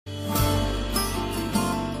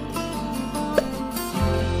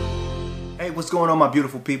What's going on, my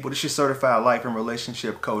beautiful people? This is your certified life and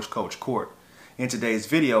relationship coach, Coach Court. In today's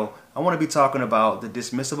video, I want to be talking about the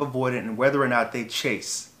dismissive avoidant and whether or not they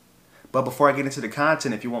chase. But before I get into the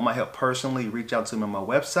content, if you want my help personally, reach out to me on my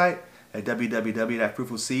website at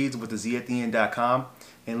www.fruitfulseeds.com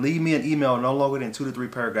and leave me an email no longer than 2 to 3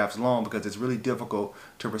 paragraphs long because it's really difficult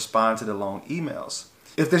to respond to the long emails.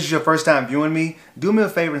 If this is your first time viewing me, do me a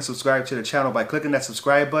favor and subscribe to the channel by clicking that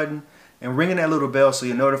subscribe button and ringing that little bell so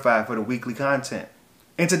you're notified for the weekly content.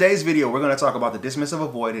 In today's video, we're going to talk about the dismissive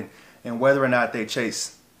avoidant and whether or not they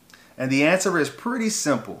chase. And the answer is pretty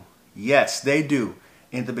simple. Yes, they do.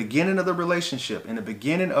 In the beginning of the relationship, in the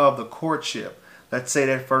beginning of the courtship, let's say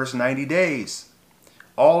that first 90 days,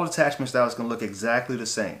 all attachment styles can look exactly the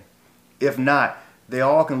same. If not, they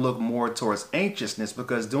all can look more towards anxiousness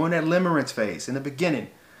because during that limerence phase, in the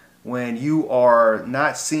beginning, when you are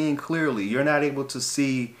not seeing clearly, you're not able to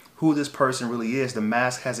see who this person really is, the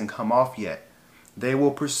mask hasn't come off yet, they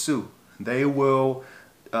will pursue. They will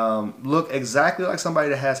look exactly like somebody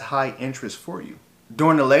that has high interest for you.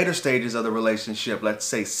 During the later stages of the relationship, let's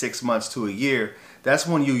say 6 months to a year, that's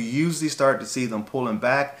when you usually start to see them pulling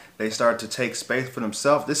back. They start to take space for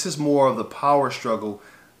themselves. This is more of the power struggle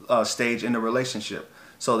stage in the relationship.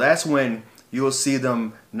 So that's when you'll see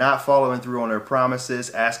them not following through on their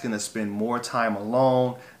promises, asking to spend more time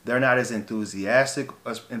alone. They're not as enthusiastic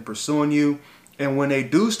in pursuing you. And when they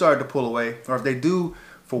do start to pull away, or if they do,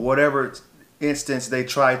 for whatever instance, they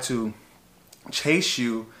try to chase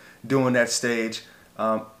you during that stage,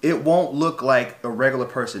 it won't look like a regular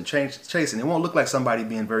person chasing. It won't look like somebody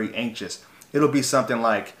being very anxious. It'll be something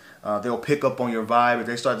like they'll pick up on your vibe. If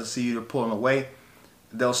they start to see you pulling away,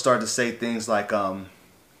 they'll start to say things like,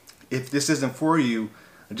 if this isn't for you,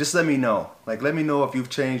 just let me know. Like, let me know if you've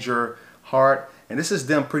changed your heart. And this is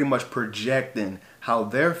them pretty much projecting how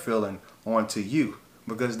they're feeling onto you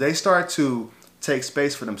because they start to take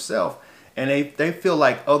space for themselves and they feel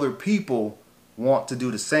like other people want to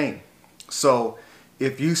do the same. So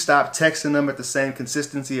if you stop texting them at the same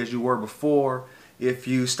consistency as you were before, if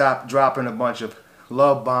you stop dropping a bunch of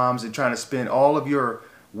love bombs and trying to spend all of your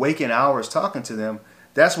waking hours talking to them,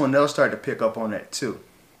 that's when they'll start to pick up on that too.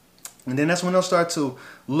 And then that's when they'll start to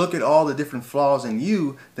look at all the different flaws in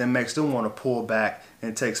you that makes them want to pull back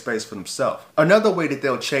and take space for themselves. Another way that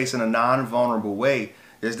they'll chase in a non-vulnerable way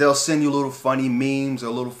is they'll send you little funny memes or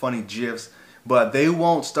little funny GIFs, but they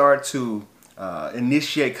won't start to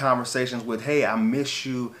initiate conversations with, hey, I miss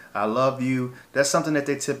you, I love you. That's something that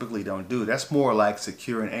they typically don't do. That's more like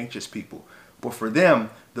secure and anxious people. But for them,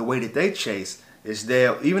 the way that they chase is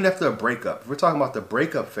they'll, even after a breakup, if we're talking about the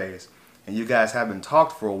breakup phase, and you guys haven't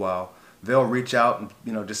talked for a while, they'll reach out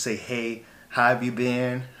and just say, hey, how have you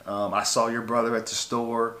been? I saw your brother at the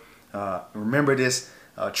store. Remember this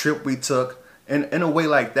trip we took? In a way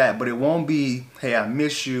like that, but it won't be, hey, I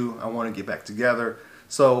miss you, I want to get back together.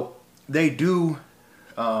 So they do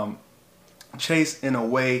chase in a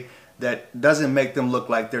way that doesn't make them look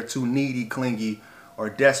like they're too needy, clingy,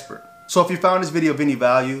 or desperate. So if you found this video of any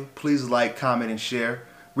value, please like, comment, and share.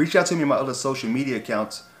 Reach out to me on my other social media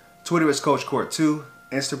accounts. Twitter is Coach Court 2,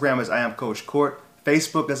 Instagram is I Am Coach Court,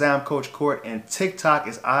 Facebook is I Am Coach Court, and TikTok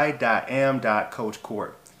is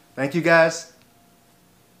I.am.coachcourt. Thank you guys.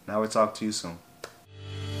 Now we'll talk to you soon.